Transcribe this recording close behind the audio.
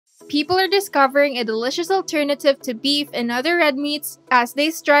people are discovering a delicious alternative to beef and other red meats as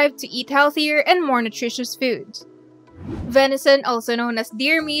they strive to eat healthier and more nutritious foods. Venison, also known as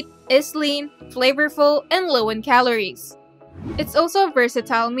deer meat, is lean, flavorful, and low in calories. It's also a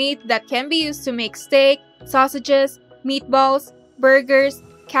versatile meat that can be used to make steak, sausages, meatballs, burgers,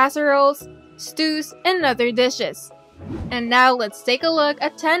 casseroles, stews, and other dishes. And now let's take a look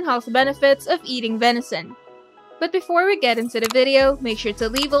at 10 health benefits of eating venison. But before we get into the video, make sure to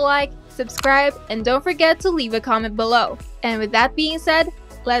leave a like, subscribe, and don't forget to leave a comment below. And with that being said,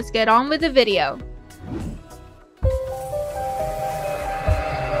 let's get on with the video.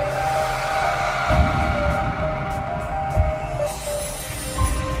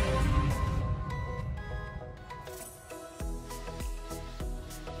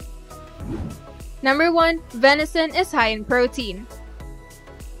 Number 1. Venison is high in protein.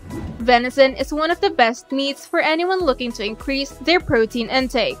 Venison is one of the best meats for anyone looking to increase their protein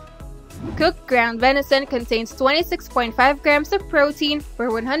intake. Cooked ground venison contains 26.5 grams of protein per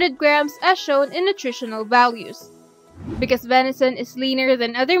 100 grams as shown in nutritional values. Because venison is leaner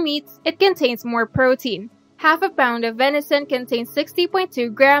than other meats, it contains more protein. Half a pound of venison contains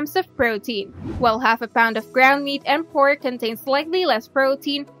 60.2 grams of protein, while half a pound of ground meat and pork contains slightly less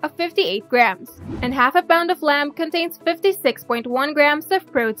protein of 58 grams, and half a pound of lamb contains 56.1 grams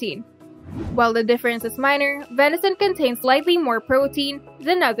of protein. While the difference is minor, venison contains slightly more protein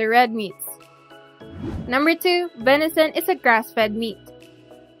than other red meats. Number 2. Venison is a grass-fed meat.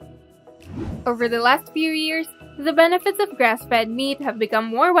 Over the last few years, the benefits of grass-fed meat have become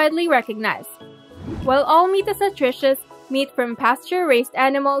more widely recognized. While all meat is nutritious, meat from pasture-raised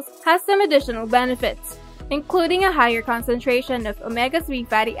animals has some additional benefits, including a higher concentration of omega-3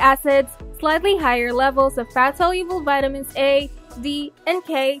 fatty acids, slightly higher levels of fat-soluble vitamins A, D, and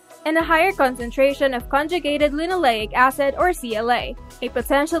K, and a higher concentration of conjugated linoleic acid or CLA, a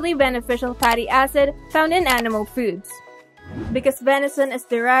potentially beneficial fatty acid found in animal foods. Because venison is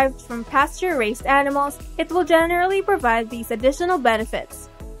derived from pasture-raised animals, it will generally provide these additional benefits.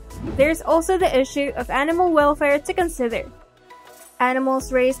 There's also the issue of animal welfare to consider.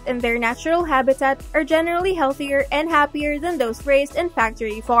 Animals raised in their natural habitat are generally healthier and happier than those raised in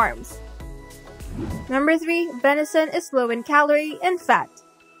factory farms. Number 3. Venison is low in calorie and fat.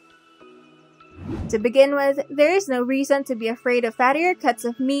 To begin with, there is no reason to be afraid of fattier cuts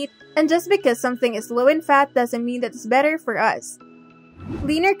of meat, and just because something is low in fat doesn't mean that it's better for us.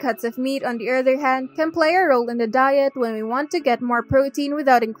 Leaner cuts of meat, on the other hand, can play a role in the diet when we want to get more protein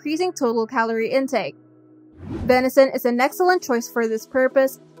without increasing total calorie intake. Venison is an excellent choice for this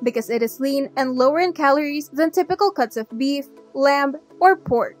purpose because it is lean and lower in calories than typical cuts of beef, lamb, or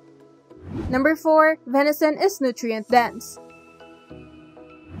pork. Number 4. Venison is nutrient-dense.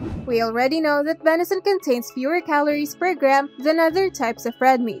 We already know that venison contains fewer calories per gram than other types of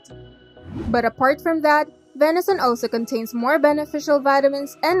red meat. But apart from that, venison also contains more beneficial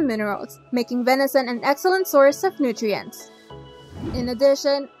vitamins and minerals, making venison an excellent source of nutrients. In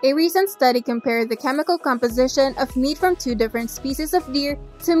addition, a recent study compared the chemical composition of meat from 2 different species of deer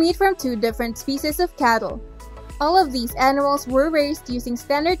to meat from 2 different species of cattle. All of these animals were raised using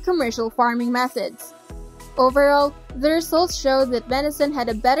standard commercial farming methods. Overall, the results showed that venison had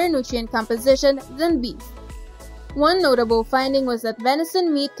a better nutrient composition than beef. One notable finding was that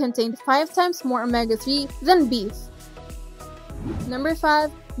venison meat contained 5 times more omega-3 than beef. Number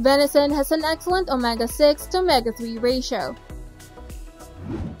 5. Venison has an excellent omega-6 to omega-3 ratio.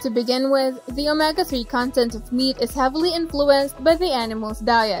 To begin with, the omega-3 content of meat is heavily influenced by the animal's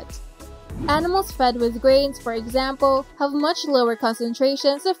diet. Animals fed with grains, for example, have much lower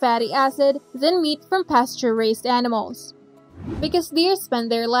concentrations of fatty acid than meat from pasture-raised animals. Because deer spend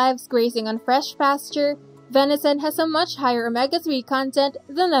their lives grazing on fresh pasture, venison has a much higher omega-3 content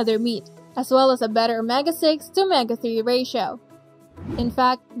than other meat, as well as a better omega-6 to omega-3 ratio. In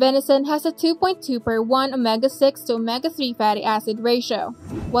fact, venison has a 2.2 per 1 omega-6 to omega-3 fatty acid ratio,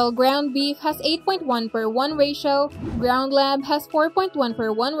 while ground beef has 8.1 per 1 ratio, ground lamb has 4.1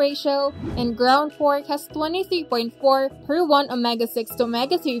 per 1 ratio, and ground pork has 23.4 per 1 omega-6 to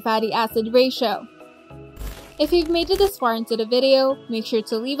omega-3 fatty acid ratio. If you've made it this far into the video, make sure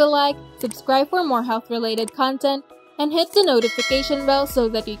to leave a like, subscribe for more health-related content, and hit the notification bell so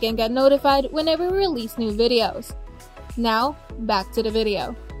that you can get notified whenever we release new videos. Now, back to the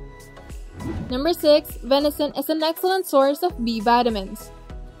video. Number 6. Venison is an excellent source of B vitamins.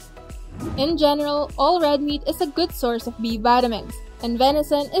 In general, all red meat is a good source of B vitamins, and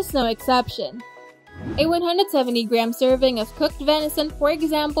venison is no exception. A 170-gram serving of cooked venison, for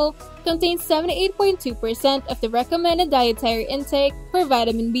example, contains 78.2% of the recommended dietary intake for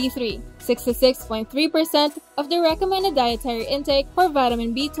vitamin B3, 66.3% of the recommended dietary intake for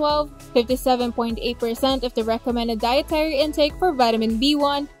vitamin B12, 57.8% of the recommended dietary intake for vitamin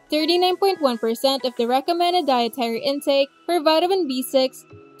B1, 39.1% of the recommended dietary intake for vitamin B6,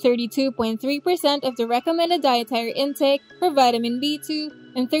 32.3% of the recommended dietary intake for vitamin B2,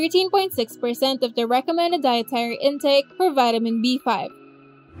 and 13.6% of the recommended dietary intake for vitamin B5.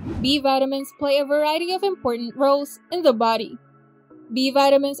 B vitamins play a variety of important roles in the body. B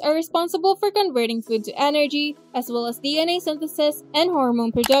vitamins are responsible for converting food to energy, as well as DNA synthesis and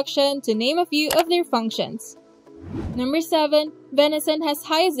hormone production, to name a few of their functions. Number 7. Venison has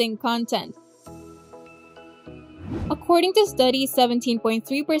high zinc content. According to studies,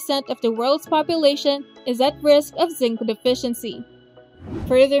 17.3% of the world's population is at risk of zinc deficiency.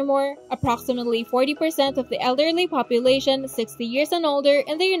 Furthermore, approximately 40% of the elderly population 60 years and older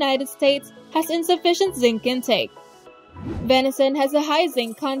in the United States has insufficient zinc intake. Venison has a high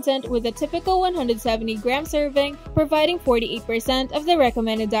zinc content with a typical 170-gram serving, providing 48% of the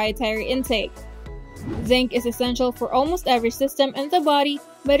recommended dietary intake. Zinc is essential for almost every system in the body,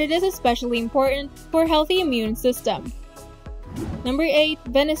 but it is especially important for a healthy immune system. Number 8.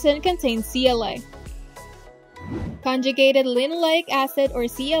 Venison contains CLA. Conjugated linoleic acid or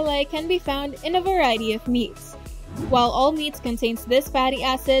CLA can be found in a variety of meats. While all meats contains this fatty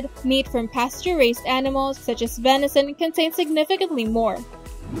acid, meat from pasture-raised animals such as venison contains significantly more.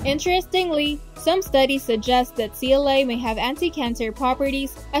 Interestingly, some studies suggest that CLA may have anti-cancer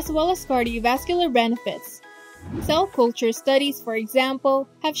properties as well as cardiovascular benefits. Cell culture studies, for example,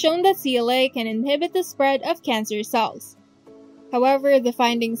 have shown that CLA can inhibit the spread of cancer cells. However, the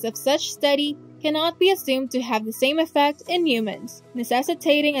findings of such study cannot be assumed to have the same effect in humans,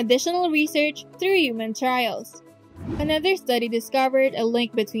 necessitating additional research through human trials. Another study discovered a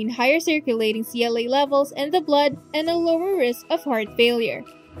link between higher circulating CLA levels in the blood and a lower risk of heart failure.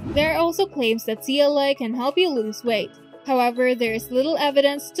 There are also claims that CLA can help you lose weight. However, there is little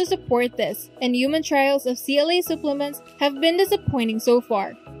evidence to support this, and human trials of CLA supplements have been disappointing so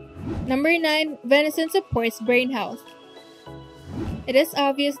far. Number 9. Venison supports brain health. It is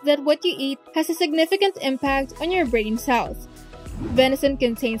obvious that what you eat has a significant impact on your brain's health. Venison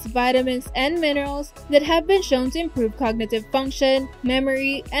contains vitamins and minerals that have been shown to improve cognitive function,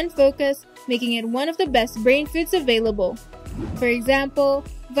 memory, and focus, making it one of the best brain foods available. For example,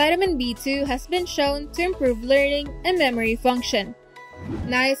 vitamin B2 has been shown to improve learning and memory function.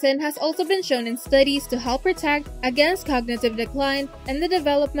 Niacin has also been shown in studies to help protect against cognitive decline and the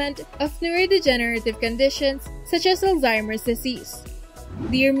development of neurodegenerative conditions such as Alzheimer's disease.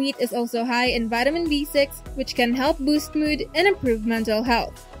 Deer meat is also high in vitamin B6, which can help boost mood and improve mental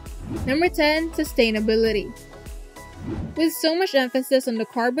health. Number 10. Sustainability. With so much emphasis on the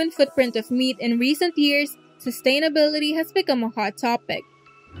carbon footprint of meat in recent years, sustainability has become a hot topic.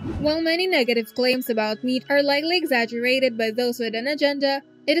 While many negative claims about meat are likely exaggerated by those with an agenda,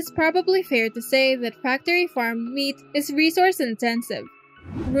 it is probably fair to say that factory farmed meat is resource intensive.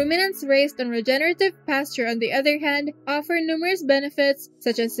 Ruminants raised on regenerative pasture, on the other hand, offer numerous benefits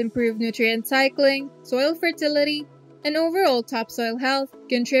such as improved nutrient cycling, soil fertility, and overall topsoil health,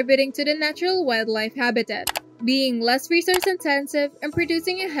 contributing to the natural wildlife habitat, being less resource intensive and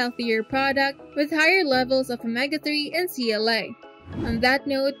producing a healthier product with higher levels of omega-3 and CLA. On that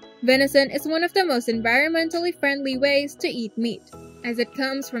note, venison is one of the most environmentally friendly ways to eat meat, as it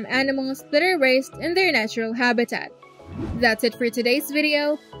comes from animals that are raised in their natural habitat. That's it for today's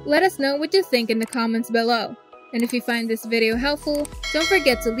video. Let us know what you think in the comments below. And if you find this video helpful, don't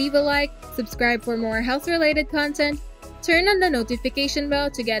forget to leave a like, subscribe for more health-related content, turn on the notification bell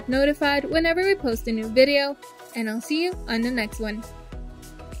to get notified whenever we post a new video, and I'll see you on the next one.